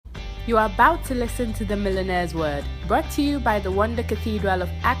You are about to listen to The Millionaire's Word, brought to you by the Wonder Cathedral of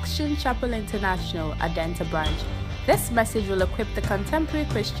Action Chapel International, Adenta branch. This message will equip the contemporary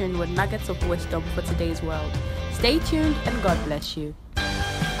Christian with nuggets of wisdom for today's world. Stay tuned and God bless you.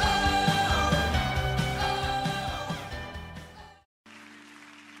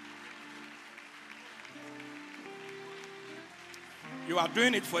 You are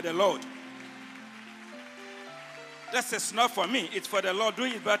doing it for the Lord. This is not for me, it's for the Lord. Do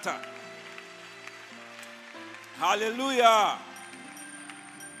it better. Hallelujah.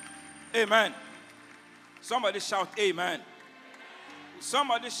 Amen. Somebody shout amen.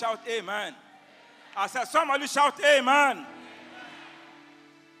 Somebody shout amen. I said somebody shout amen.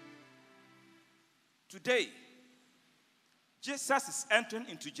 Today, Jesus is entering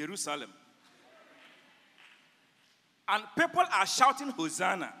into Jerusalem. And people are shouting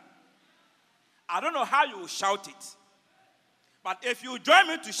Hosanna. I don't know how you will shout it. But if you join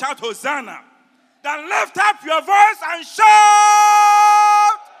me to shout Hosanna, then lift up your voice and shout.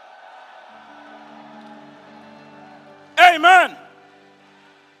 Amen.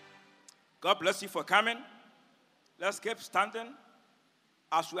 God bless you for coming. Let's keep standing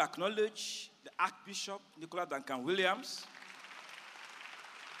as we acknowledge the Archbishop Nicholas Duncan Williams.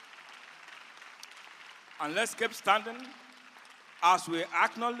 And let's keep standing as we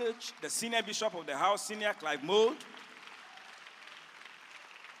acknowledge the Senior Bishop of the House, Senior Clive Mould.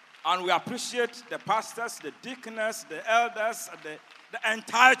 And we appreciate the pastors, the deaconess, the elders, the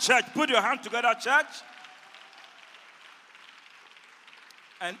entire church. Put your hand together, church.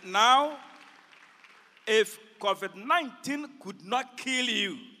 And now, if COVID-19 could not kill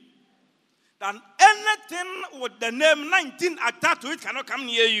you, then anything with the name 19 attached to it cannot come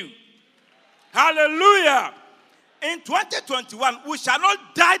near you. Hallelujah. In 2021, we shall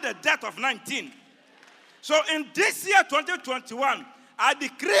not die the death of 19. So in this year, 2021, I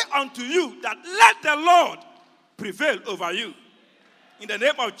decree unto you that let the Lord prevail over you. In the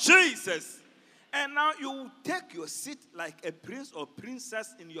name of Jesus. And now you will take your seat like a prince or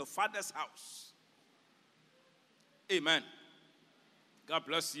princess in your father's house. Amen. God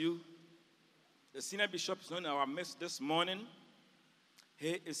bless you. The senior bishop is in our midst this morning.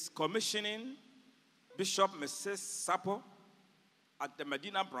 He is commissioning Bishop Mrs. Sapo at the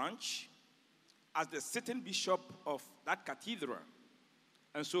Medina branch as the sitting bishop of that cathedral.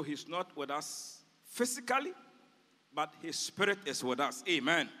 And so he's not with us physically, but his spirit is with us.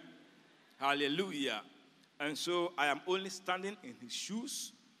 Amen. Hallelujah. And so I am only standing in his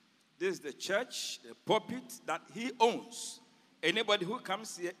shoes. This is the church, the pulpit that he owns. Anybody who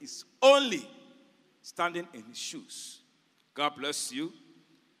comes here is only standing in his shoes. God bless you.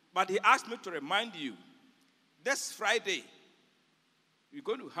 But he asked me to remind you, this Friday, we're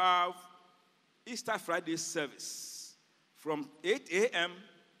going to have Easter Friday service from 8 a.m.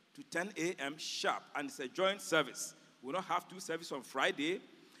 to 10 a.m. sharp. And it's a joint service. We'll not have two services on Friday.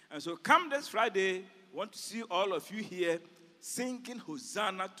 And so come this Friday, we want to see all of you here singing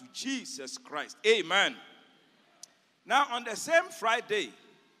Hosanna to Jesus Christ. Amen. Now, on the same Friday,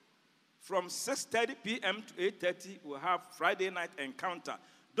 from 6:30 p.m. to 8:30, we'll have Friday night encounter.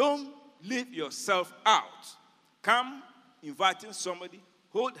 Don't leave yourself out. Come, inviting somebody,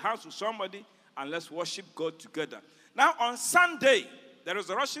 hold hands with somebody, and let's worship God together. Now, on Sunday, the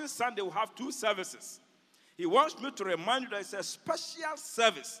Resurrection Sunday, we'll have two services. He wants me to remind you that it's a special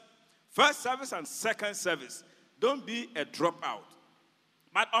service. First service and second service. Don't be a dropout.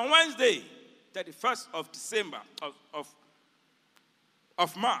 But on Wednesday, 31st of December,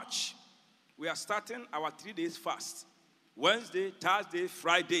 of March, we are starting our 3 days fast. Wednesday, Thursday,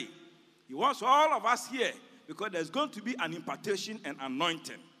 Friday. He wants all of us here because there's going to be an impartation and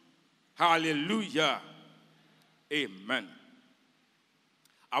anointing. Hallelujah. Amen.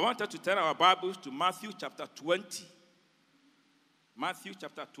 I wanted to turn our Bibles to Matthew chapter 20. Matthew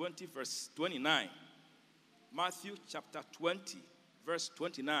chapter 20, verse 29. Matthew chapter 20, verse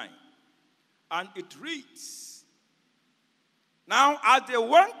 29. And it reads, Now as they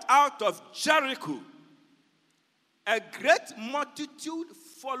went out of Jericho, a great multitude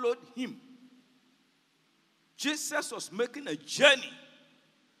followed him. Jesus was making a journey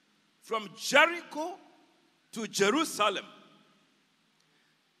from Jericho to Jerusalem.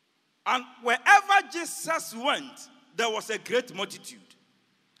 And wherever Jesus went, there was a great multitude.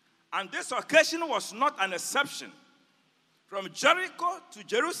 And this occasion was not an exception. From Jericho to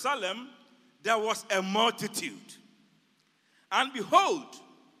Jerusalem, there was a multitude. And behold,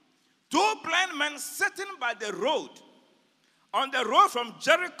 two blind men sitting by the road. On the road from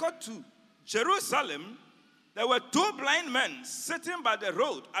Jericho to Jerusalem, there were two blind men sitting by the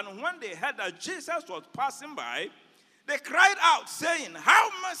road. And when they heard that Jesus was passing by, They cried out, saying,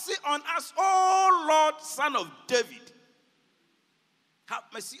 have mercy on us, O Lord, Son of David. Have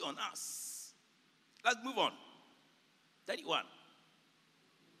mercy on us. Let's move on. 31.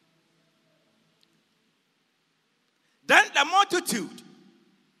 Then the multitude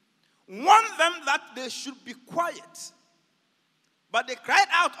warned them that they should be quiet. But they cried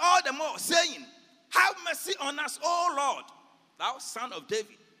out all the more, saying, have mercy on us, O Lord, thou Son of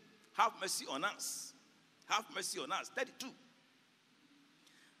David. Have mercy on us. Have mercy on us. 32.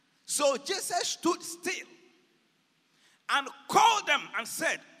 So Jesus stood still and called them and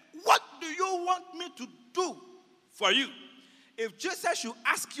said, what do you want me to do for you? If Jesus should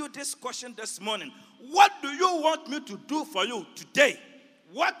ask you this question this morning, what do you want me to do for you today?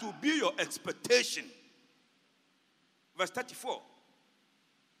 What will be your expectation? Verse 34.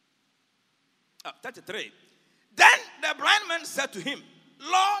 33. Then the blind man said to him,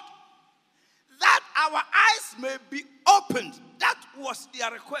 Lord, that our eyes may be opened. That was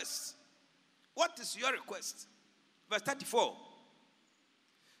their request. What is your request? Verse 34.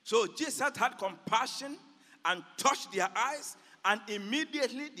 So Jesus had compassion and touched their eyes, and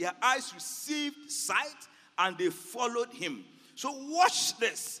immediately their eyes received sight, and they followed him. So watch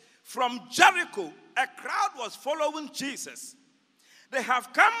this. From Jericho, a crowd was following Jesus. They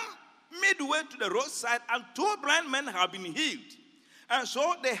have come midway to the roadside, and 2 blind men have been healed. And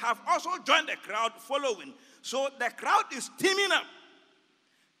so they have also joined the crowd following. So the crowd is teaming up,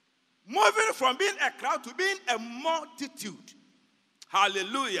 moving from being a crowd to being a multitude.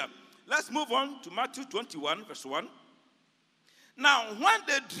 Hallelujah. Let's move on to Matthew 21, verse 1. Now, when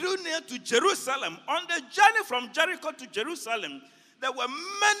they drew near to Jerusalem, on the journey from Jericho to Jerusalem, there were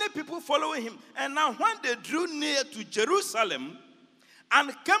many people following him. And now, when they drew near to Jerusalem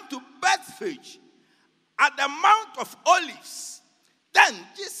and came to Bethphage at the Mount of Olives, then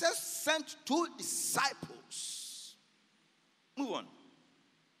Jesus sent 2 disciples. Move on.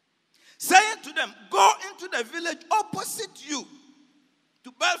 Saying to them, go into the village opposite you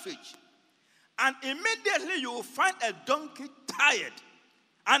to Bethphage, and immediately you will find a donkey tied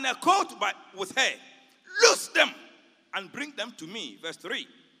and a colt with her. Loose them and bring them to me. Verse 3.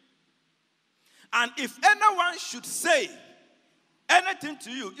 And if anyone should say anything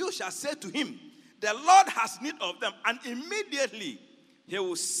to you, you shall say to him, the Lord has need of them, and immediately he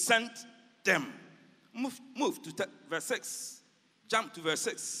will send them. Move to verse 6. Jump to verse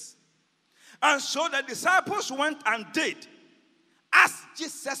 6. And so the disciples went and did as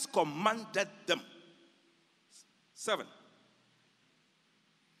Jesus commanded them. 7.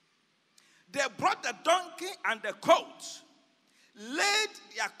 They brought the donkey and the colt, laid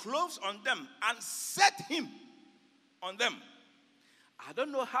their clothes on them, and set him on them. I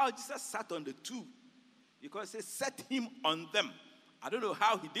don't know how Jesus sat on the 2, because he set him on them. I don't know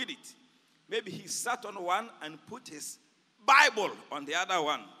how he did it. Maybe he sat on one and put his Bible on the other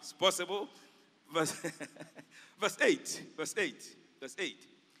one. It's possible. Verse 8. Verse 8. Verse 8.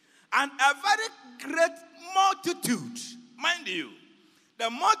 And a very great multitude, mind you,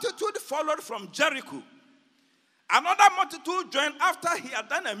 the multitude followed from Jericho. Another multitude joined after he had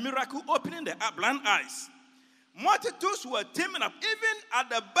done a miracle, opening the blind eyes. Multitudes were teaming up, even at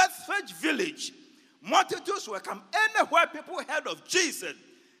the Bethphage village. Multitudes were come anywhere people heard of Jesus,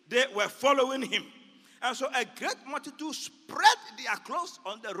 they were following him. And so a great multitude spread their clothes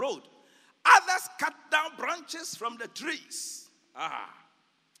on the road. Others cut down branches from the trees.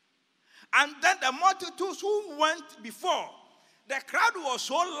 And then the multitudes who went before, the crowd was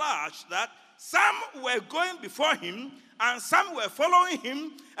so large that some were going before him and some were following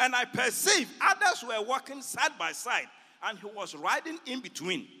him, and I perceived others were walking side by side, and he was riding in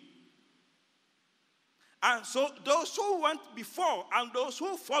between. And so those who went before and those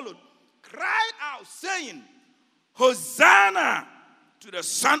who followed cried out, saying, Hosanna to the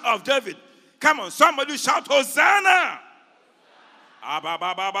Son of David. Come on, somebody shout, Hosanna.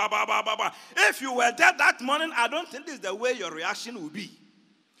 If you were there that morning, I don't think this is the way your reaction will be.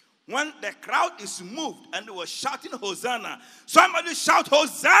 When the crowd is moved and they were shouting Hosanna, somebody shout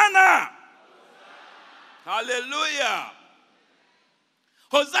Hosanna. Hallelujah.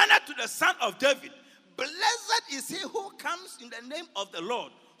 Hosanna to the Son of David. Blessed is he who comes in the name of the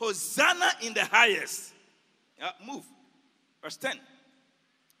Lord. Hosanna in the highest. Move. Verse 10.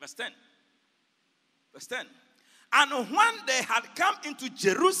 Verse 10. Verse 10. And when they had come into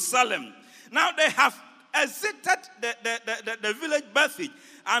Jerusalem, now they have exited the village Bethphage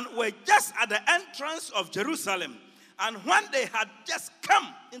and were just at the entrance of Jerusalem. And when they had just come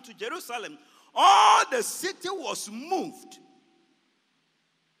into Jerusalem, all the city was moved.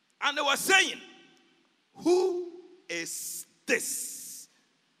 And they were saying, who is this?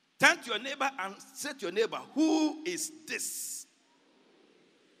 Turn to your neighbor and say to your neighbor, who is this?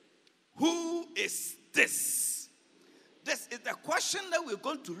 Who is this? This is the question that we're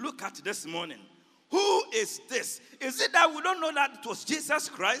going to look at this morning. Who is this? Is it that we don't know that it was Jesus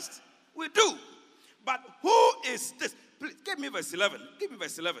Christ? We do. But who is this? Please, give me verse 11. Give me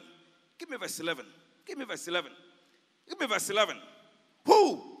verse 11. Give me verse 11. Give me verse 11. Give me verse 11.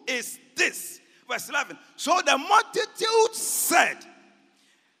 Who is this? Verse 11. So the multitude said,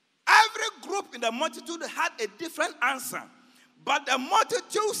 every group in the multitude had a different answer. But the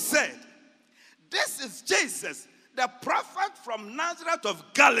multitude said, this is Jesus, the prophet from Nazareth of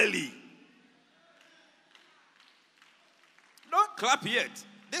Galilee. Don't clap yet.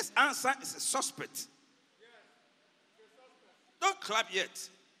 This answer is a suspect. Don't clap yet.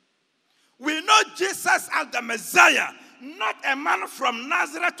 We know Jesus as the Messiah, not a man from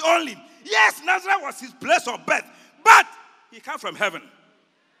Nazareth only. Yes, Nazareth was his place of birth, but he came from heaven.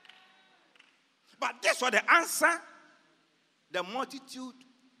 But this was the answer the multitude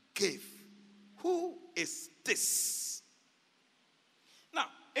gave. Who is this? Now,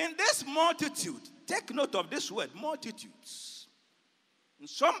 in this multitude, take note of this word, multitudes. In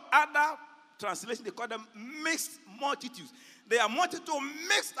some other translation, they call them mixed multitudes. They are multitude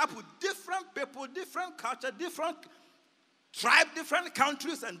mixed up with different people, different culture, different tribes, different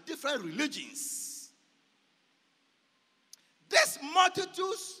countries, and different religions. This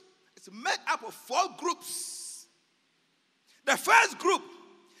multitude is made up of 4 groups. The first group,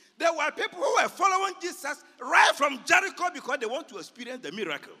 there were people who were following Jesus right from Jericho because they want to experience the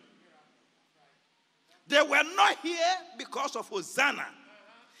miracle. They were not here because of Hosanna.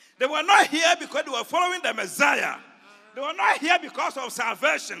 They were not here because they were following the Messiah. They were not here because of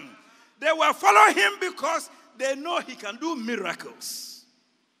salvation. They were following him because they know he can do miracles.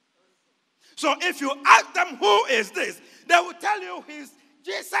 So if you ask them, who is this? They will tell you he's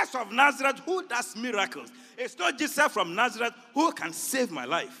Jesus of Nazareth who does miracles. It's not Jesus from Nazareth who can save my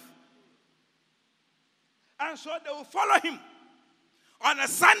life. And so they will follow him on a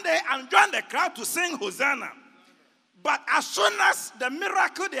Sunday and join the crowd to sing Hosanna. But as soon as the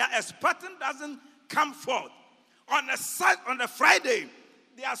miracle they are expecting doesn't come forth, on the Friday,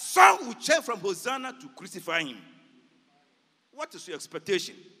 their song will change from Hosanna to crucify him. What is your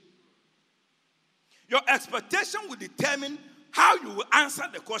expectation? Your expectation will determine how you will answer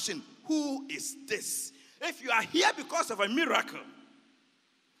the question, who is this? If you are here because of a miracle,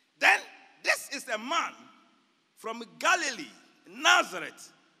 then this is a man from Galilee,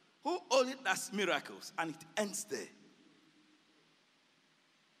 Nazareth, who only does miracles, and it ends there.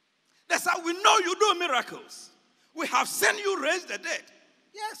 That's how we know you do miracles. We have seen you raise the dead.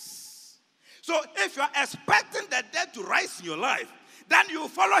 Yes. So if you are expecting the dead to rise in your life, then you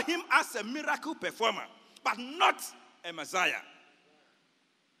follow him as a miracle performer, but not a Messiah.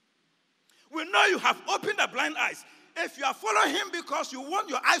 We know you have opened the blind eyes. If you are following him because you want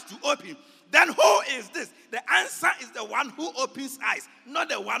your eyes to open, then who is this? The answer is the one who opens eyes, not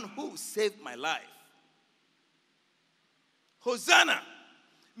the one who saved my life. Hosanna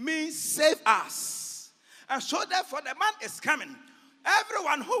means save us. And so therefore the man is coming.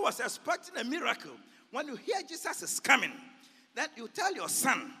 Everyone who was expecting a miracle, when you hear Jesus is coming, then you tell your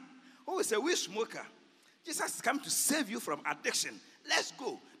son, who is a weed smoker, Jesus is coming to save you from addiction. Let's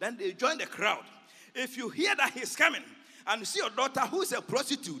go. Then they join the crowd. If you hear that he's coming, and you see your daughter who is a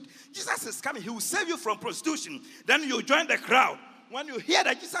prostitute, Jesus is coming, he will save you from prostitution. Then you join the crowd. When you hear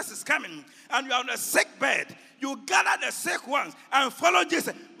that Jesus is coming and you are on a sick bed, you gather the sick ones and follow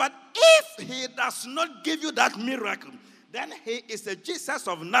Jesus. But if he does not give you that miracle, then he is the Jesus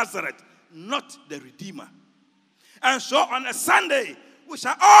of Nazareth, not the Redeemer. And so on a Sunday, we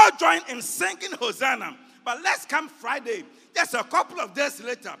shall all join in singing Hosanna. But let's come Friday, just a couple of days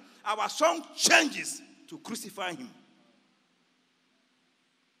later, our song changes to crucify him.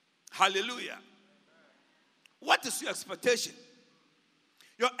 Hallelujah. What is your expectation?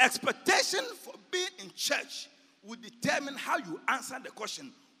 Your expectation for being in church will determine how you answer the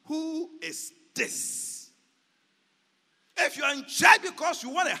question, who is this? If you are in church because you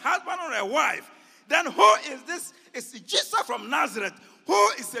want a husband or a wife, then who is this? It's Jesus from Nazareth who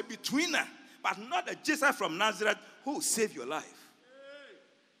is a betweener, but not the Jesus from Nazareth who will save your life.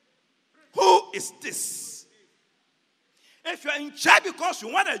 Who is this? If you are in church because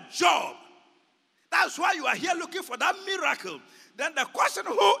you want a job, that's why you are here looking for that miracle. Then the question,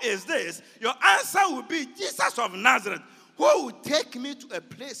 who is this? Your answer will be Jesus of Nazareth, who will take me to a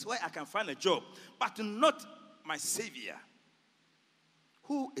place where I can find a job, but not my Savior.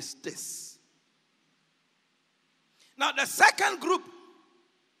 Who is this? Now, the second group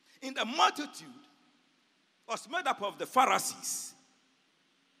in the multitude was made up of the Pharisees.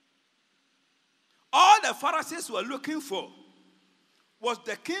 All the Pharisees were looking for was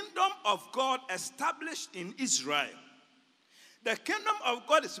the kingdom of God established in Israel. The kingdom of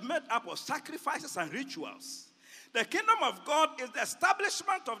God is made up of sacrifices and rituals. The kingdom of God is the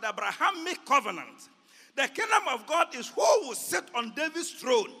establishment of the Abrahamic covenant. The kingdom of God is who will sit on David's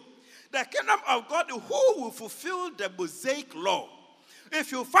throne. The kingdom of God is who will fulfill the Mosaic law.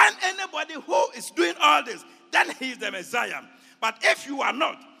 If you find anybody who is doing all this, then he is the Messiah. But if you are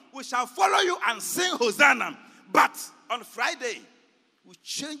not, we shall follow you and sing Hosanna. But on Friday, we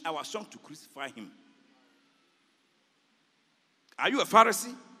change our song to crucify him. Are you a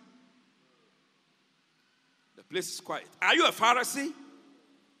Pharisee? The place is quiet. Are you a Pharisee?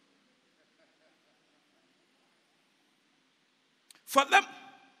 For them,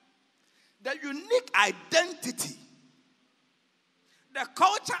 the unique identity, the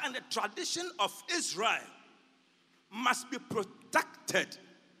culture and the tradition of Israel must be protected.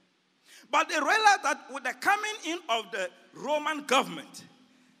 But they realized that with the coming in of the Roman government,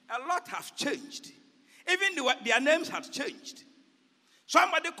 a lot have changed. Even their names have changed.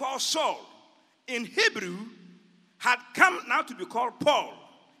 Somebody called Saul in Hebrew had come now to be called Paul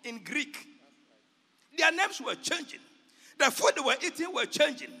in Greek. Their names were changing. The food they were eating were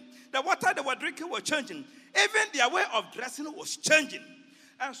changing. The water they were drinking were changing. Even their way of dressing was changing.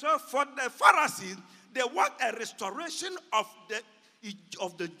 And so for the Pharisees, they want a restoration of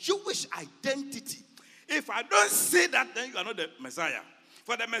the Jewish identity. If I don't say that, then you are not the Messiah.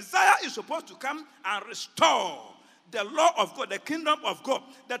 For the Messiah is supposed to come and restore the law of God, the kingdom of God,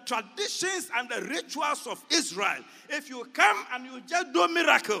 the traditions and the rituals of Israel. If you come and you just do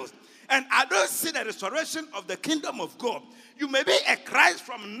miracles, and I don't see the restoration of the kingdom of God, you may be a Christ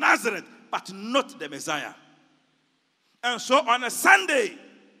from Nazareth, but not the Messiah. And so on a Sunday,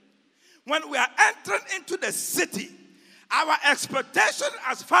 when we are entering into the city, our expectation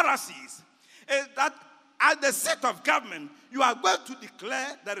as Pharisees is that at the seat of government, you are going to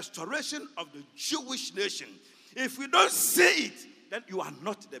declare the restoration of the Jewish nation. If we don't say it, then you are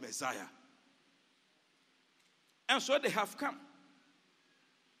not the Messiah. And so they have come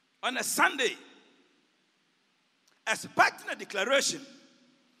on a Sunday, expecting a declaration,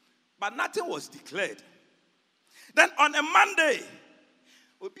 but nothing was declared. Then on a Monday,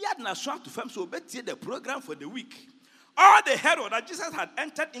 we had to film, so we see the program for the week. All they heard was that Jesus had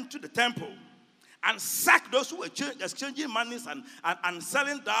entered into the temple and sacked those who were exchanging monies and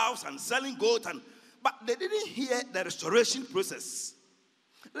selling doves and selling gold. But they didn't hear the restoration process.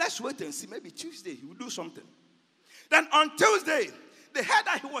 Let's wait and see. Maybe Tuesday he will do something. Then on Tuesday, they heard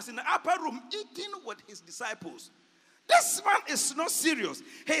that he was in the upper room eating with his disciples. This man is not serious.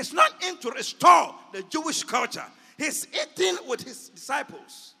 He is not in to restore the Jewish culture. He's eating with his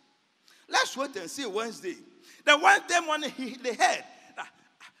disciples. Let's wait and see Wednesday. Then Wednesday morning, they heard,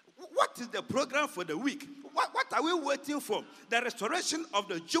 what is the program for the week? What are we waiting for? The restoration of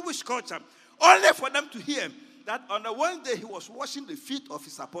the Jewish culture. Only for them to hear that on a Wednesday, he was washing the feet of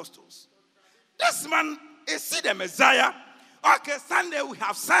his apostles. This man, is he the Messiah? Okay, Sunday we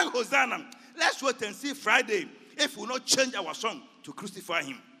have sang Hosanna. Let's wait and see Friday if we will not change our song to crucify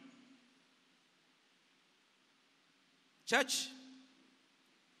him. Church,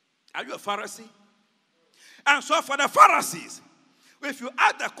 are you a Pharisee? And so for the Pharisees, if you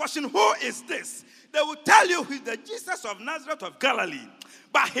ask the question, who is this? They will tell you he's the Jesus of Nazareth of Galilee.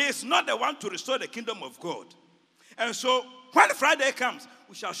 But he is not the one to restore the kingdom of God. And so when Friday comes,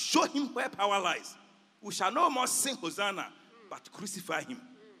 we shall show him where power lies. We shall no more sing Hosanna, but crucify him.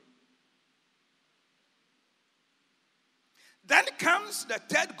 Then comes the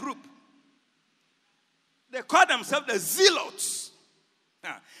third group. They call themselves the zealots,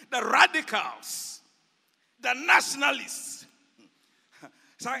 the radicals, the nationalists.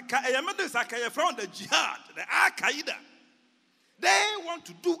 From the jihad, the Al-Qaeda. They want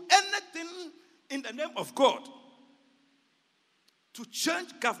to do anything in the name of God to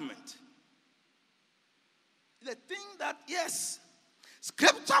change government. They think that, yes,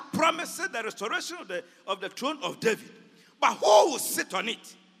 Scripture promises the restoration of the throne of David. But who will sit on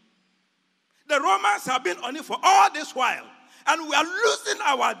it? The Romans have been on it for all this while. And we are losing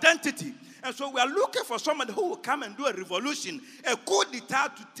our identity. And so we are looking for somebody who will come and do a revolution, a coup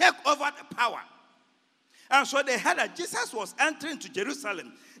d'etat to take over the power. And so they heard that Jesus was entering to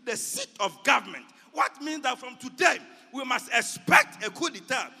Jerusalem, the seat of government. What means that from today, we must expect a coup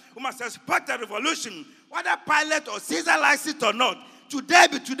d'etat. We must expect a revolution. Whether Pilate or Caesar likes it or not, today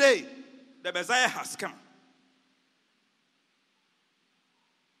be today, the Messiah has come.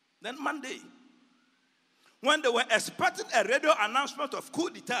 Then Monday, when they were expecting a radio announcement of coup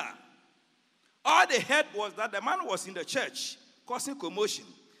d'etat, all they heard was that the man was in the church causing commotion.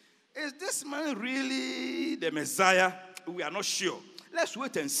 Is this man really the Messiah? We are not sure. Let's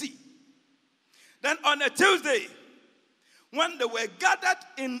wait and see. Then on a Tuesday, when they were gathered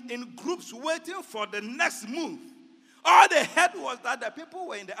in groups waiting for the next move, all they heard was that the people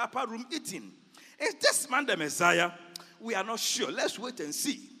were in the upper room eating. Is this man the Messiah? We are not sure. Let's wait and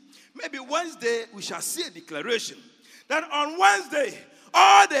see. Maybe Wednesday we shall see a declaration. Then on Wednesday,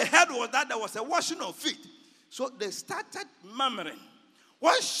 all they heard was that there was a washing of feet. So they started murmuring,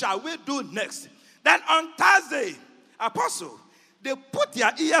 what shall we do next? Then on Thursday, Apostle, they put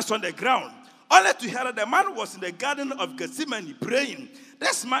their ears on the ground, only to hear that the man was in the Garden of Gethsemane praying.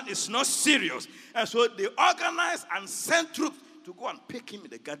 This man is not serious. And so they organized and sent troops to go and pick him in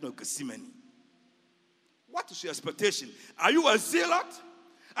the Garden of Gethsemane. What is your expectation? Are you a zealot?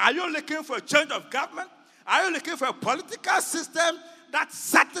 Are you looking for a change of government? Are you looking for a political system that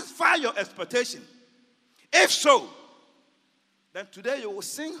satisfies your expectation? If so, then today you will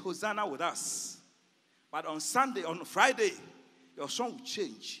sing Hosanna with us. But on Sunday, on Friday, your song will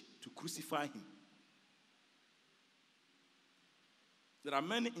change to crucify him. There are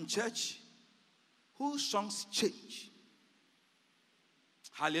many in church whose songs change.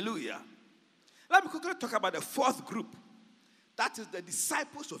 Hallelujah. Let me quickly talk about the fourth group. That is the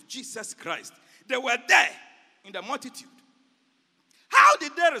disciples of Jesus Christ. They were there in the multitude. How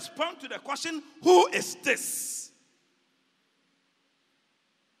did they respond to the question, who is this?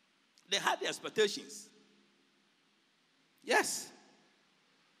 They had the expectations. Yes.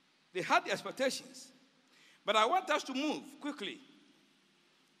 They had the expectations. But I want us to move quickly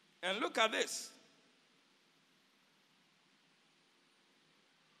and look at this.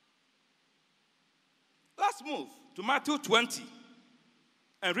 Let's move to Matthew 20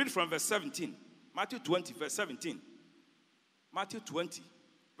 and read from verse 17. Matthew 20, verse 17. Matthew 20,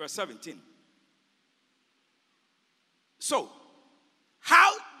 verse 17. So,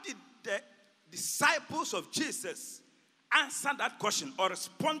 how did the disciples of Jesus answer that question or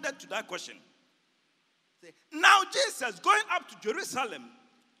responded to that question? Now Jesus, going up to Jerusalem,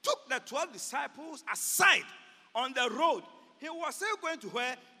 took the 12 disciples aside on the road. He was still going to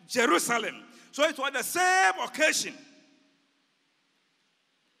where? Jerusalem. So it was the same occasion.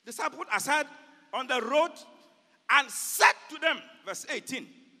 Disciples aside on the road and said to them, verse 18,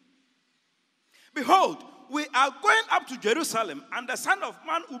 behold, we are going up to Jerusalem, and the Son of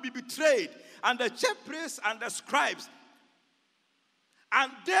Man will be betrayed, and the chief priests and the scribes,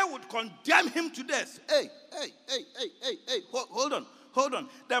 and they would condemn him to death. Hey, hold on.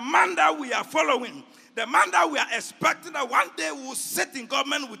 The man that we are following, the man that we are expecting that one day will sit in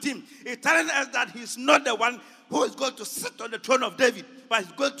government with him, is telling us that he's not the one who is going to sit on the throne of David, but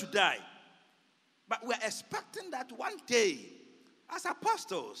he's going to die. But we're expecting that one day, as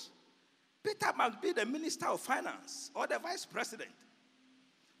apostles, Peter must be the minister of finance or the vice president.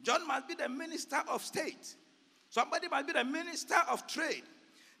 John must be the minister of state. Somebody must be the minister of trade.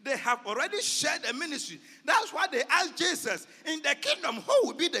 They have already shared the ministry. That's why they asked Jesus, in the kingdom, who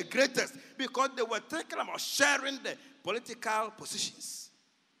will be the greatest? Because they were thinking about sharing the political positions.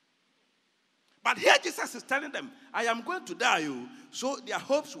 But here Jesus is telling them, I am going to die. So their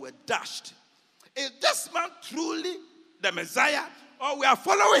hopes were dashed. Is this man truly the Messiah? Or we are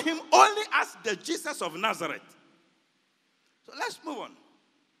following him only as the Jesus of Nazareth? So let's move on.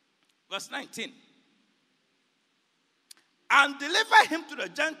 Verse 19. And deliver him to the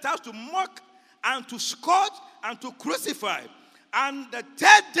Gentiles to mock and to scourge and to crucify. And the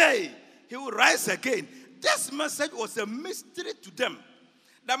third day he will rise again. This message was a mystery to them.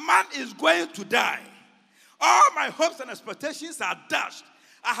 The man is going to die. All my hopes and expectations are dashed.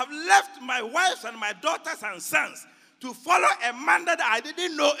 I have left my wives and my daughters and sons to follow a man that I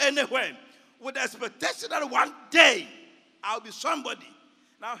didn't know anywhere, with the expectation that one day I'll be somebody.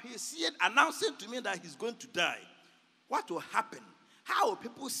 Now he's here announcing to me that he's going to die. What will happen? How will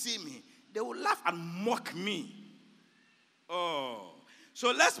people see me? They will laugh and mock me. Oh.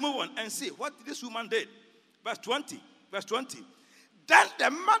 So let's move on and see what this woman did. Verse 20. Then the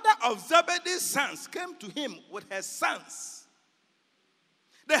mother of Zebedee's sons came to him with her sons.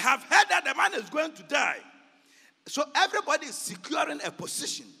 They have heard that the man is going to die. So everybody is securing a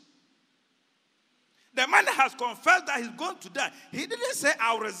position. The man has confessed that he's going to die. He didn't say,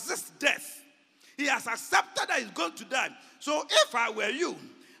 I'll resist death. He has accepted that he's going to die. So if I were you,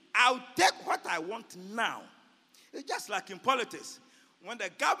 I'll take what I want now. It's just like in politics. When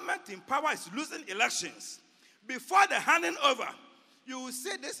the government in power is losing elections, before the handing over, you will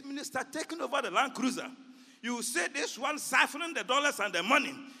see this minister taking over the Land Cruiser. You will see this one siphoning the dollars and the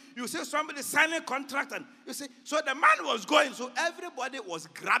money. You see somebody signing a contract. And you see, so the man was going, so everybody was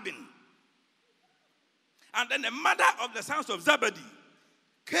grabbing. And then the mother of the sons of Zebedee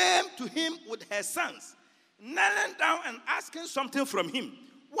came to him with her sons, kneeling down and asking something from him.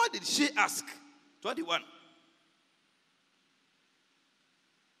 What did she ask? 21.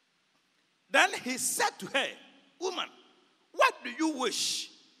 Then he said to her, woman, what do you wish?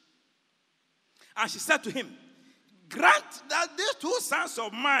 And she said to him, grant that these two sons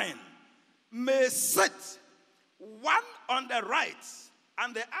of mine may sit, one on the right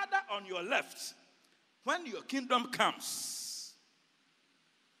and the other on your left, when your kingdom comes.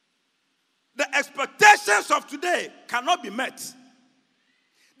 The expectations of today cannot be met.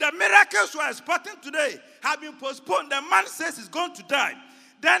 The miracles we are expecting today have been postponed. The man says he's going to die.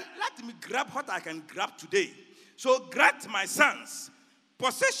 Then let me grab what I can grab today. So grant my sons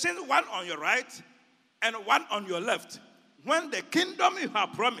possession, one on your right and one on your left, when the kingdom you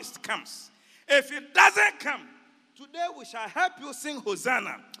have promised comes. If it doesn't come, today we shall help you sing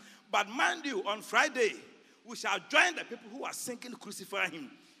Hosanna. But mind you, on Friday, we shall join the people who are singing Crucify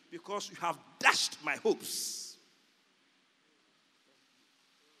Him, because you have dashed my hopes.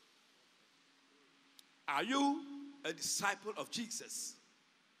 Are you a disciple of Jesus?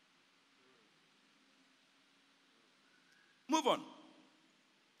 Move on.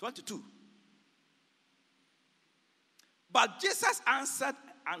 22. But Jesus answered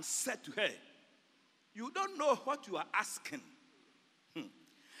and said to her, you don't know what you are asking.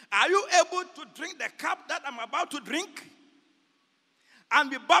 Are you able to drink the cup that I'm about to drink? And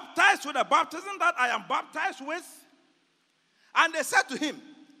be baptized with the baptism that I am baptized with? And they said to him,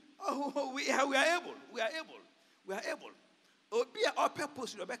 oh, we are able. Oh, be a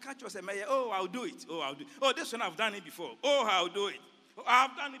purpose. Oh, I'll do it. Oh, this one I've done it before. Oh, I'll do it. Oh,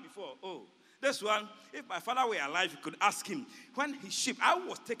 I've done it before. Oh, this one, if my father were alive, you could ask him. When he shipped, I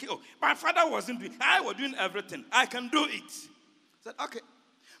was taking, my father wasn't doing, I was doing everything. I can do it. I said, okay.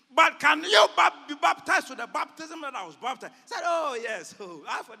 But can you be baptized with the baptism that I was baptized? I said, oh, yes. Oh,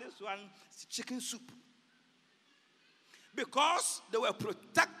 for this one, it's chicken soup. Because they were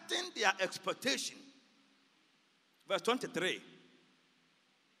protecting their expectation. Verse 23.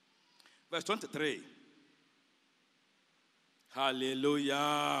 Verse 23.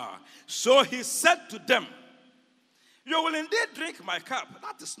 Hallelujah. So he said to them, you will indeed drink my cup.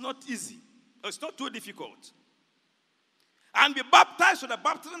 That is not easy. It's not too difficult. And be baptized with the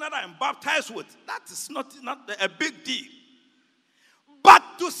baptism that I am baptized with. That is not a big deal. But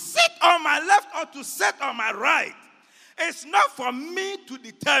to sit on my left or to sit on my right, it's not for me to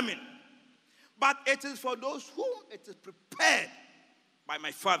determine. But it is for those whom it is prepared by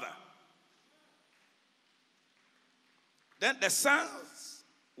my Father. Then the sons,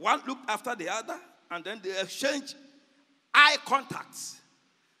 one looked after the other, and then they exchanged eye contact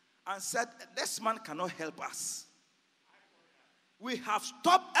and said, this man cannot help us. We have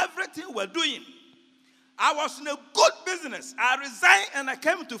stopped everything we're doing. I was in a good business. I resigned and I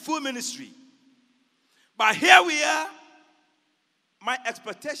came to full ministry. But here we are. My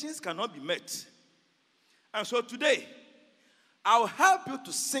expectations cannot be met. And so today, I'll help you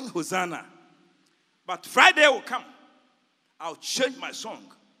to sing Hosanna. But Friday will come. I'll change my song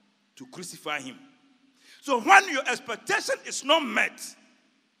to Crucify Him. So when your expectation is not met,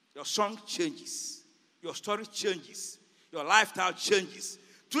 your song changes. Your story changes. Your lifestyle changes.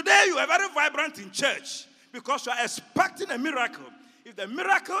 Today, you are very vibrant in church because you are expecting a miracle. If the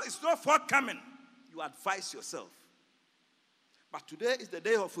miracle is not forthcoming, you advise yourself. But today is the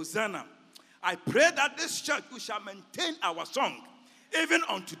day of Hosanna. I pray that this church, we shall maintain our song even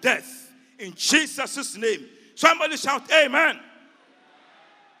unto death. In Jesus' name. Somebody shout, amen.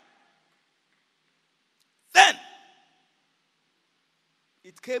 Then,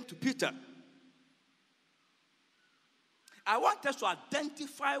 it came to Peter. I want us to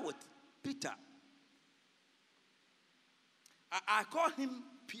identify with Peter. I call him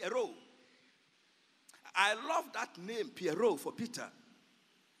Pierrot. I love that name, Pierrot, for Peter.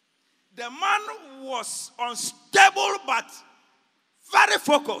 The man was unstable but very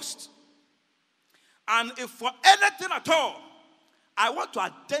focused. And if for anything at all, I want to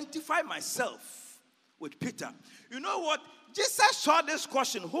identify myself with Peter. You know what? Jesus saw this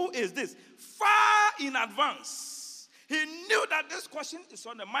question, who is this? Far in advance. He knew that this question is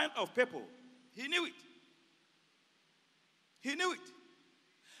on the mind of people. He knew it. He knew it.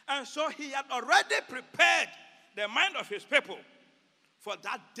 And so he had already prepared the mind of his people for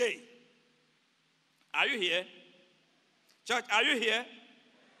that day. Are you here? Church, are you here?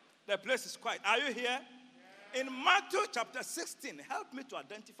 The place is quiet. Are you here? In Matthew chapter 16, help me to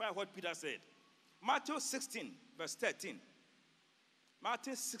identify what Peter said. Matthew 16, verse 13.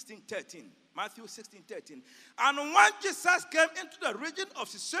 Matthew 16, 13. Matthew 16, 13. And when Jesus came into the region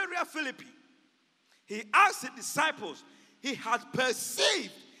of Caesarea Philippi, he asked his disciples, he had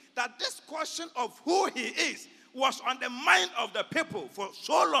perceived that this question of who he is was on the mind of the people for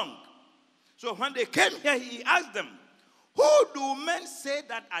so long. So when they came here, he asked them, who do men say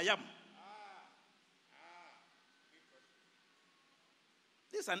that I am?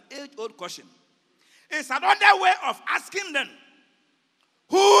 This is an age-old question. It's another way of asking them,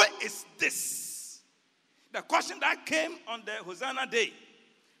 who is this? The question that came on the Hosanna day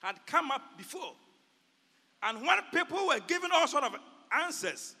had come up before. And when people were given all sorts of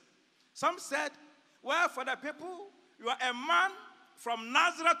answers, some said, well, for the people, you are a man from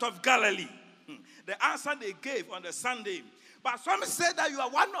Nazareth of Galilee. The answer they gave on the Sunday. But some said that you are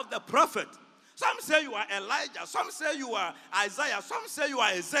one of the prophets. Some say you are Elijah. Some say you are Isaiah. Some say you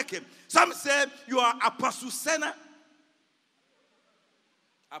are Ezekiel. Some say you are Apostle Senna.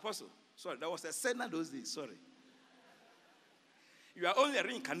 Apostle. Sorry, there was a Senna those days. Sorry. You are only a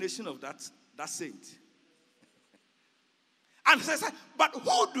reincarnation of that saint. And he said, but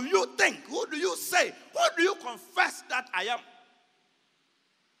who do you think? Who do you say? Who do you confess that I am?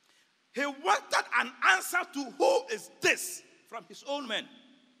 He wanted an answer to who is this from his own men.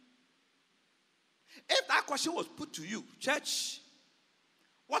 If that question was put to you, church,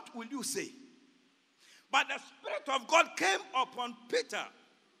 what will you say? But the Spirit of God came upon Peter.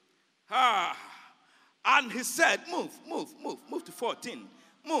 And he said, move to 14.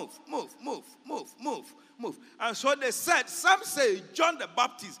 Move. And so they said, some say John the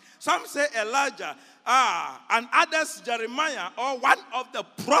Baptist, some say Elijah, and others Jeremiah or one of the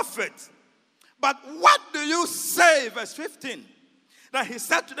prophets. But what do you say, verse 15? That he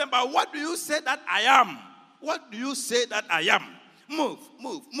said to them, but what do you say that I am? What do you say that I am? Move.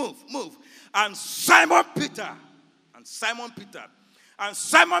 And Simon Peter,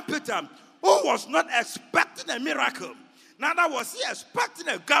 who was not expecting a miracle, neither was he expecting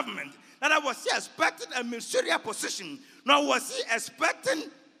a government, neither was he expecting a ministerial position, nor was he expecting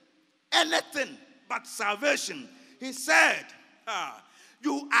anything but salvation. He said,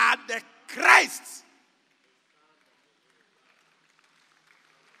 you are the Christ.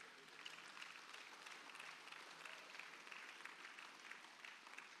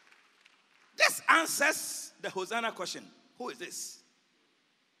 This answers the Hosanna question. Who is this?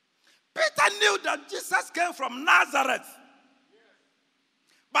 Peter knew that Jesus came from Nazareth.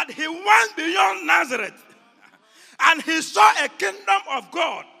 But he went beyond Nazareth. And he saw a kingdom of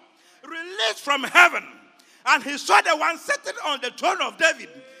God released from heaven. And he saw the one sitting on the throne of David.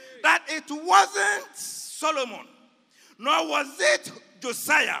 That it wasn't Solomon, nor was it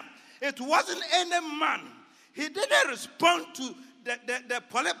Josiah. It wasn't any man. He didn't respond to the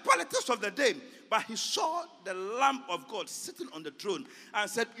politics of the day, but he saw the Lamb of God sitting on the throne and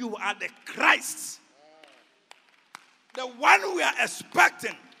said, you are the Christ. The one we are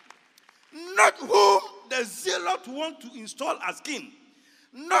expecting. Not whom the zealots want to install as king.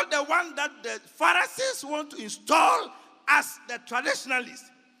 Not the one that the Pharisees want to install as the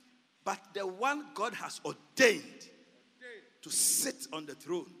traditionalists. But the one God has ordained to sit on the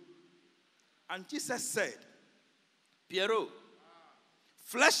throne. And Jesus said, Piero,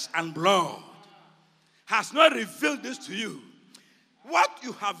 flesh and blood has not revealed this to you. What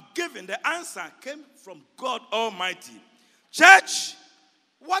you have given, the answer came from God Almighty. Church,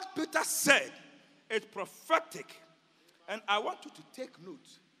 what Peter said is prophetic. And I want you to take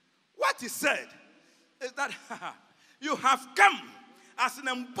note. What he said is that you have come as an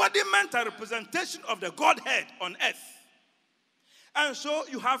embodiment and representation of the Godhead on earth. And so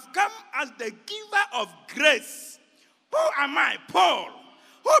you have come as the giver of grace. Who am I? Paul.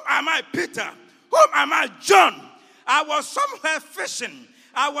 Who am I? Peter. Who am I? John. I was somewhere fishing.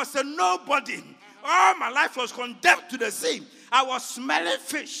 I was a nobody. All my life was condemned to the sea. I was smelling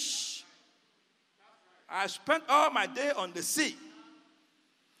fish. I spent all my day on the sea.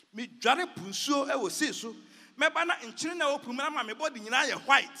 Me jare punsuo e wo sea so. Me ba na nkyene na opu me na me body nyina ye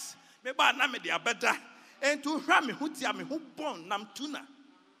white. Me ba na me de abeda. Ento hwa me ho tia me ho bon nam tuna.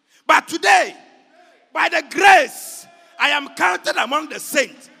 But today, by the grace, I am counted among the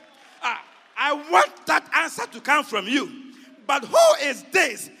saints. I want that answer to come from you. But who is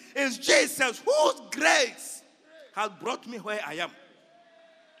this? Is Jesus, whose grace has brought me where I am.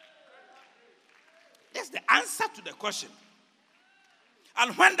 That's the answer to the question.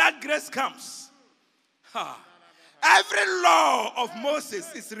 And when that grace comes, every law of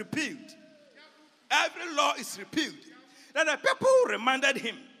Moses is repealed. Every law is repealed. Then the people reminded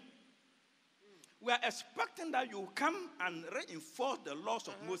him, we are expecting that you come and reinforce the laws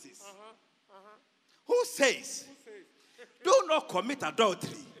of Moses. Who says, do not commit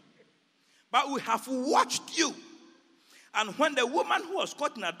adultery. But we have watched you. And when the woman who was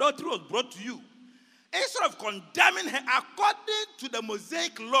caught in adultery was brought to you, instead of condemning her according to the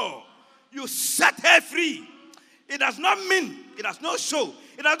Mosaic law, you set her free. It does not mean, it does not show,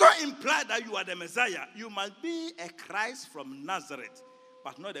 it does not imply that you are the Messiah. You must be a Christ from Nazareth,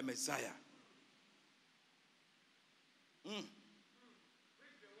 but not the Messiah.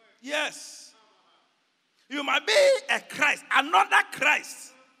 Yes. You must be a Christ, another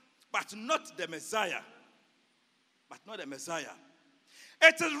Christ, but not the Messiah. But not the Messiah.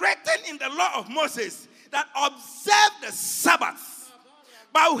 It is written in the law of Moses that observe the Sabbath.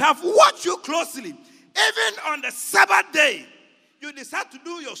 But we have watched you closely. Even on the Sabbath day, you decide to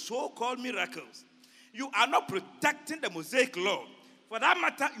do your so-called miracles. You are not protecting the Mosaic law. For that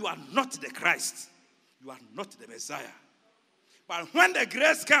matter, you are not the Christ. You are not the Messiah. But when the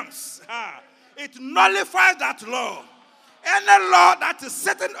grace comes, it nullifies that law. Any law that is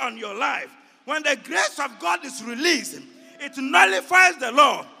sitting on your life, when the grace of God is released, it nullifies the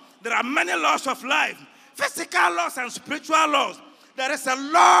law. There are many laws of life, physical laws and spiritual laws. There is a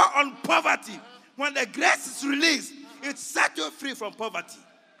law on poverty. When the grace is released, it sets you free from poverty.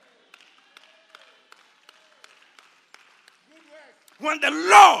 When the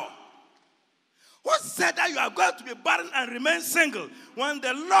law, who said that you are going to be barren and remain single? When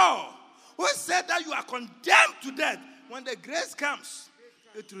the law, who said that you are condemned to death? When the grace comes,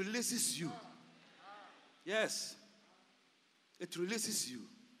 it releases you. Yes. It releases you.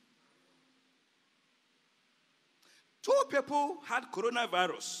 2 people had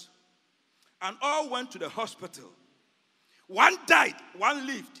coronavirus and all went to the hospital. One died, one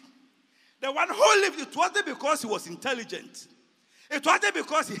lived. The one who lived, it wasn't because he was intelligent. It wasn't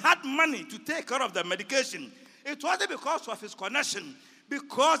because he had money to take care of the medication. It wasn't because of his connection.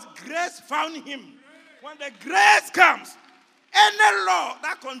 Because grace found him. When the grace comes, any law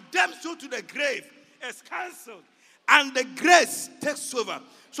that condemns you to the grave is cancelled. And the grace takes over.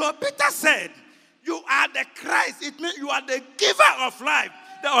 So Peter said, you are the Christ. It means you are the giver of life,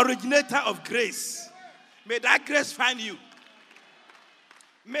 the originator of grace. May that grace find you.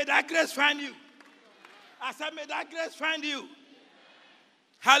 May that grace find you. I said, may that grace find you.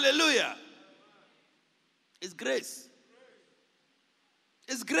 Hallelujah. It's grace.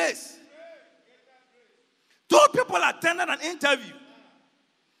 It's grace. 2 people attended an interview.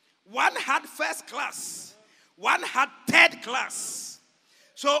 One had first class. One had third class.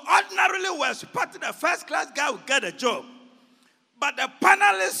 So ordinarily we're expecting the first class guy would get a job. But the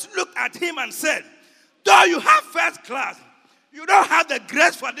panelists looked at him and said, though you have first class, you don't have the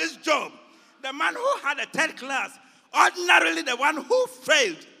grace for this job. The man who had a third class, ordinarily the one who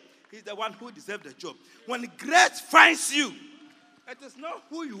failed, he's the one who deserved the job. When grace finds you, it is not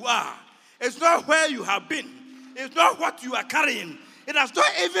who you are. It's not where you have been. It's not what you are carrying. It does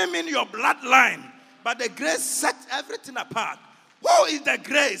not even mean your bloodline. But the grace sets everything apart. Who is the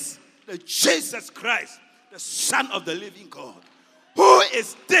grace? The Jesus Christ, the Son of the living God. Who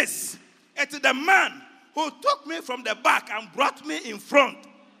is this? It is the man who took me from the back and brought me in front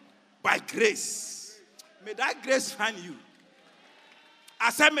by grace. May that grace find you. I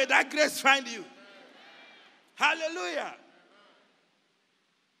said, may that grace find you. Hallelujah.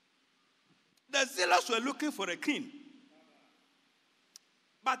 The zealots were looking for a king.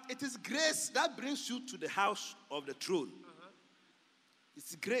 But it is grace that brings you to the house of the throne.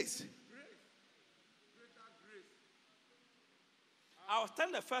 It's grace. I was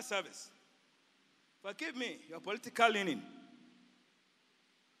telling the first service, forgive me, your political leaning.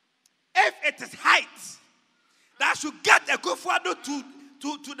 If it is height that should get a Kufuor to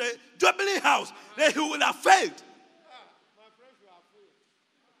the Jubilee house, then he would have failed.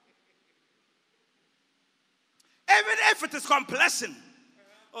 Even if it is complexion,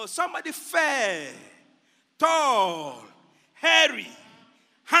 or somebody fair, tall, hairy,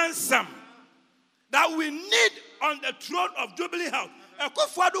 handsome, that we need on the throne of Jubilee House, a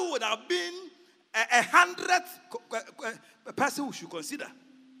Kufuor would have been 100th person we should consider.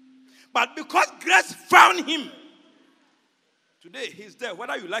 But because grace found him, today he's there,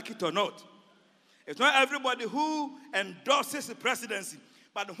 whether you like it or not. It's not everybody who endorses the presidency.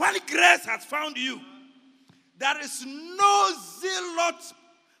 But when grace has found you, there is no zealot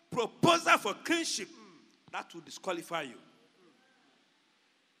proposal for kingship that will disqualify you.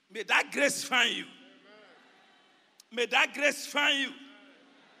 May that grace find you. May that grace find you.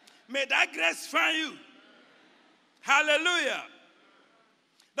 May that grace find you. Hallelujah.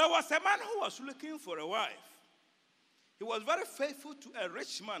 There was a man who was looking for a wife. He was very faithful to a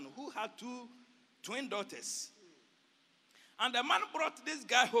rich man who had 2 twin daughters. And the man brought this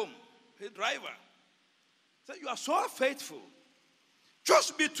guy home, his driver. Said, you are so faithful.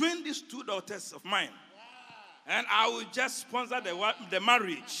 Just between these 2 daughters of mine. And I will just sponsor the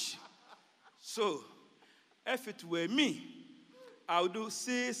marriage. So, If it were me, I would do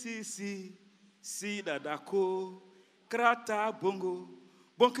C, da da ko, krata bongo,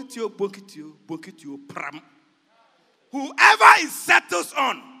 bonkitio, pram. Whoever he settles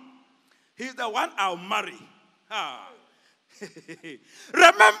on, he's the one I'll marry.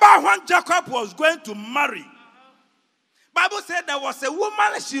 Remember when Jacob was going to marry? Bible said there was a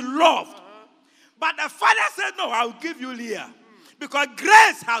woman she loved. But the father said, no, I'll give you Leah. Because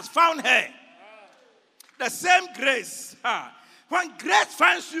grace has found her. The same grace. When grace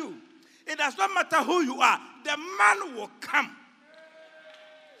finds you, it does not matter who you are. The man will come.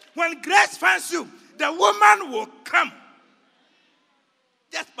 When grace finds you, the woman will come.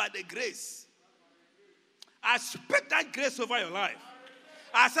 Just by the grace. I speak that grace over your life.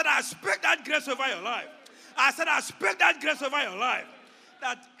 I said, I speak that grace over your life. I said, I speak that grace over your life.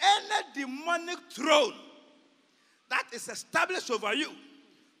 That any demonic throne that is established over you,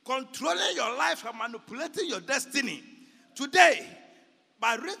 controlling your life and manipulating your destiny, today,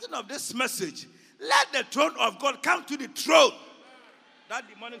 by reason of this message, let the throne of God come to the throne. That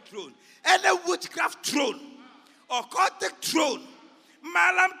demonic throne. Any witchcraft throne, occultic throne,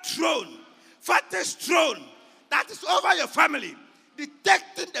 malam throne, fetish throne, that is over your family,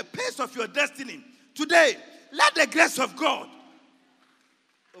 detecting the pace of your destiny. Today, let the grace of God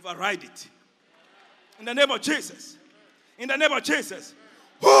override it. In the name of Jesus. In the name of Jesus.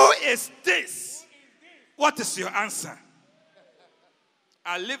 Who is this? What is your answer?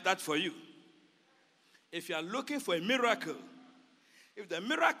 I leave that for you. If you are looking for a miracle, if the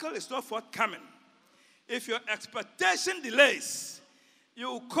miracle is not forthcoming, if your expectation delays,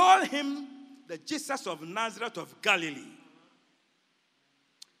 you call him the Jesus of Nazareth of Galilee.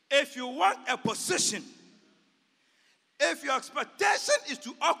 If you want a position, if your expectation is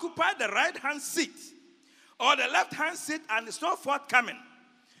to occupy the right-hand seat or the left-hand seat and it's not forthcoming,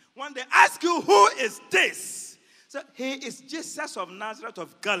 when they ask you, who is this? So he is Jesus of Nazareth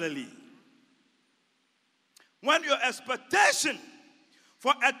of Galilee. When your expectation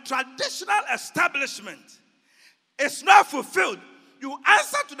for a traditional establishment is not fulfilled, you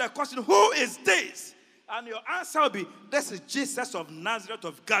answer to the question, who is this? And your answer will be, this is Jesus of Nazareth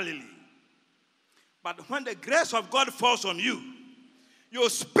of Galilee. But when the grace of God falls on you, you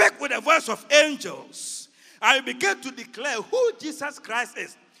speak with the voice of angels, and you begin to declare who Jesus Christ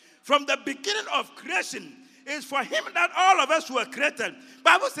is. From the beginning of creation, it's for him that all of us were created. The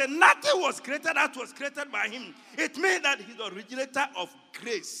Bible says nothing was created that was created by him. It means that he's the originator of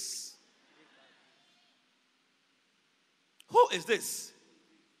grace. Who is this?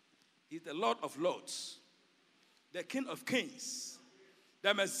 He's the Lord of Lords, the King of Kings,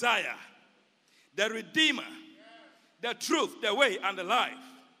 the Messiah, the Redeemer, the truth, the way, and the life.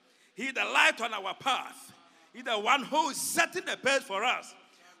 He's the light on our path. He's the one who is setting the pace for us.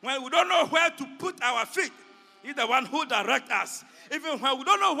 When we don't know where to put our feet, he's the one who directs us. Even when we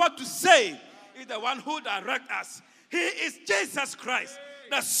don't know what to say, he's the one who directs us. He is Jesus Christ,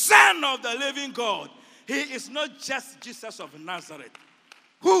 the Son of the living God. He is not just Jesus of Nazareth.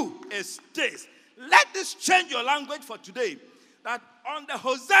 Who is this? Let this change your language for today. That on the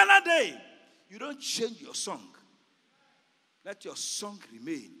Hosanna day, you don't change your song. Let your song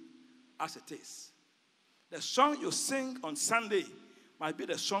remain as it is. The song you sing on Sunday might be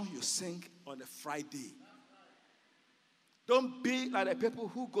the song you sing on a Friday. Don't be like the people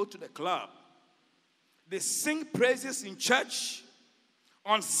who go to the club. They sing praises in church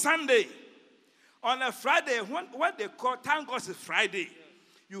on Sunday. On a Friday, what they call Thank God is Friday,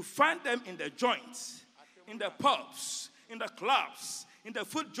 you find them in the joints, in the pubs, in the clubs, in the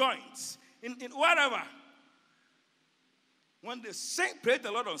food joints, in whatever. When they sing Praise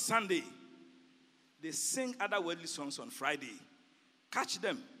the Lord on Sunday, they sing other worldly songs on Friday. Catch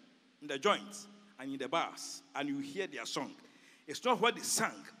them in the joints and in the bars, and you hear their song. It's not what they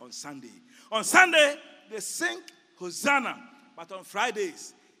sang on Sunday. On Sunday, they sing Hosanna, but on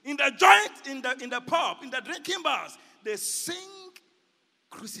Fridays, in the joint, in the pub, in the drinking bars, they sing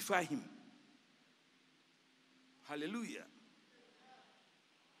Crucify Him. Hallelujah.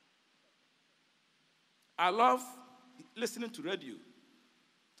 I love listening to radio.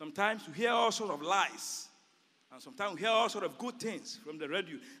 Sometimes you hear all sorts of lies. And sometimes you hear all sorts of good things from the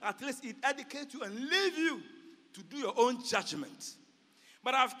radio. At least it educates you and leaves you to do your own judgment.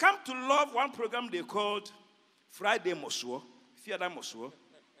 But I've come to love one program they called Friday Mosuo. Fiada Mosuo.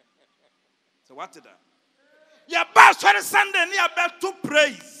 So what is that? Yeah, but Sunday, you better to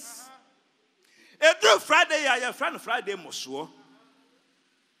praise. Every Friday, your friend Friday Mosuo.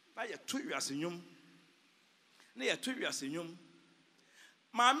 Now you're 2 years in you. Now you're 2 years in you.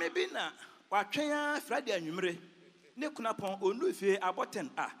 Ma maybe na watching Friday and you ne kuna pon onu ife about 10.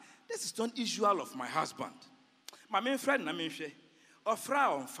 This is not usual of my husband. My main friend, na main share. Ofra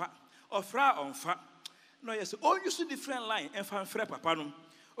on fa. No, yes, all you see different line and fan frère papa no.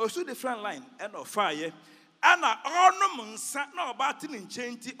 Also different line and of fire. And all no munsa no about in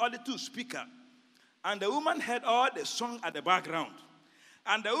change all the two speaker. And the woman heard all the song at the background.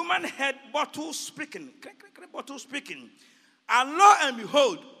 And the woman heard bottle speaking. Bottle speaking. And lo and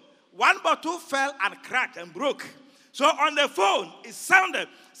behold, one bottle fell and cracked and broke. So on the phone, it sounded.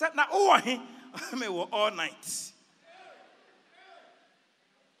 Said, now, all night.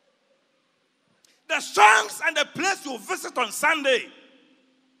 The songs and the place you visit on Sunday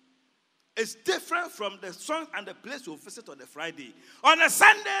is different from the songs and the place you visit on the Friday. On a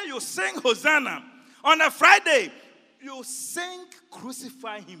Sunday, you sing Hosanna. On a Friday, you sing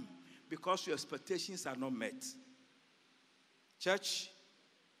Crucify Him because your expectations are not met. Church,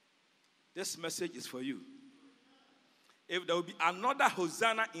 this message is for you. If there will be another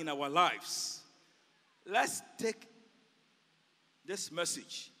Hosanna in our lives, let's take this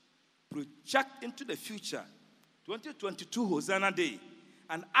message, project into the future, 2022 Hosanna Day,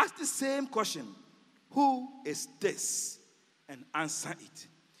 and ask the same question, who is this? And answer it.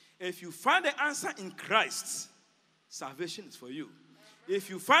 If you find the answer in Christ, salvation is for you. If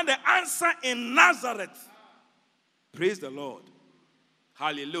you find the answer in Nazareth, praise the Lord.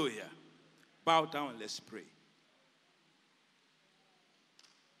 Hallelujah. Bow down and let's pray.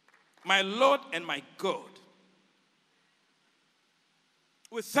 My Lord and my God,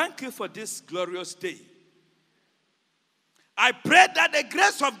 we thank you for this glorious day. I pray that the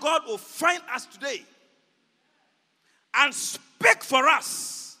grace of God will find us today and speak for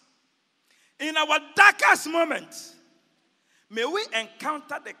us. In our darkest moment, may we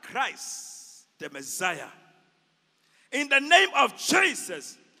encounter the Christ, the Messiah. In the name of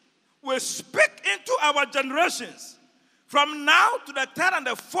Jesus, we speak into our generations, from now to the third and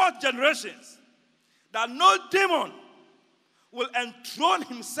the fourth generations, that no demon will enthrone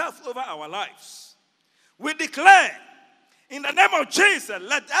himself over our lives. We declare, in the name of Jesus,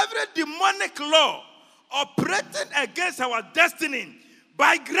 let every demonic law operating against our destiny,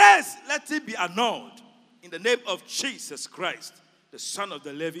 by grace, let it be annulled. In the name of Jesus Christ, the Son of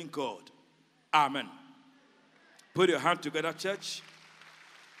the living God. Amen. Put your hand together, church.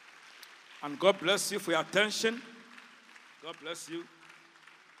 And God bless you for your attention. God bless you.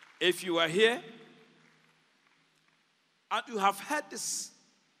 If you are here and you have heard this,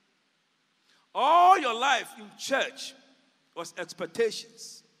 all your life in church was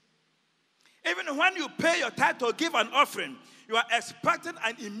expectations. Even when you pay your tithe or give an offering, you are expecting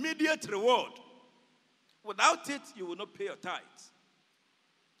an immediate reward. Without it, you will not pay your tithes.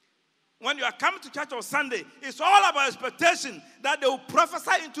 When you are coming to church on Sunday, it's all about expectation that they will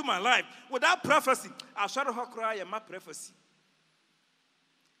prophesy into my life. Without prophecy, I'll shout out cry and my prophecy.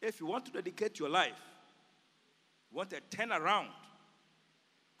 If you want to dedicate your life, you want to turn around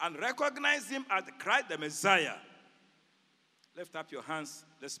and recognize him as the Christ, the Messiah, lift up your hands.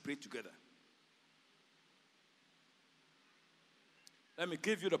 Let's pray together. Let me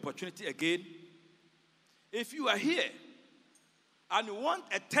give you the opportunity again. If you are here and you want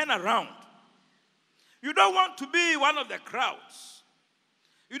a turnaround, you don't want to be one of the crowds.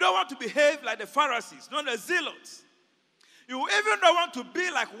 You don't want to behave like the Pharisees, not the zealots. You even don't want to be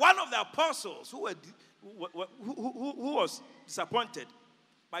like one of the apostles who was disappointed.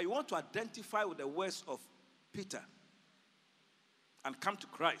 But you want to identify with the words of Peter and come to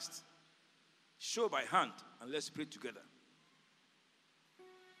Christ. Show by hand and let's pray together.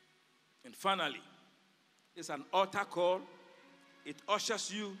 And finally, it's an altar call. It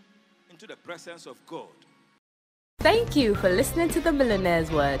ushers you into the presence of God. Thank you for listening to the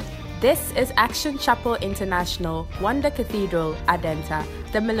Millionaire's Word. This is Action Chapel International, Wonder Cathedral, Adenta,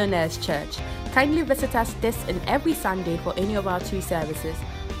 the Millionaire's Church. Kindly visit us this and every Sunday for any of our 2 services.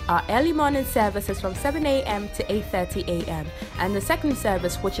 Our early morning service is from 7 a.m. to 8:30 a.m. and the second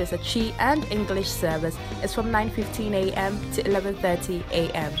service, which is a Chi and English service, is from 9:15 a.m. to 11:30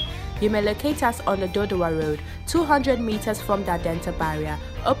 a.m. You may locate us on the Dodowa Road, 200 meters from the Adenta barrier,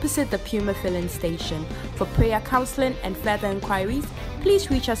 opposite the Puma filling station. For prayer counseling and further inquiries, please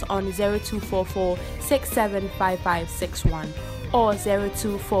reach us on 0244 675561 or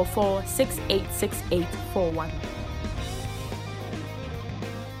 0244 686841.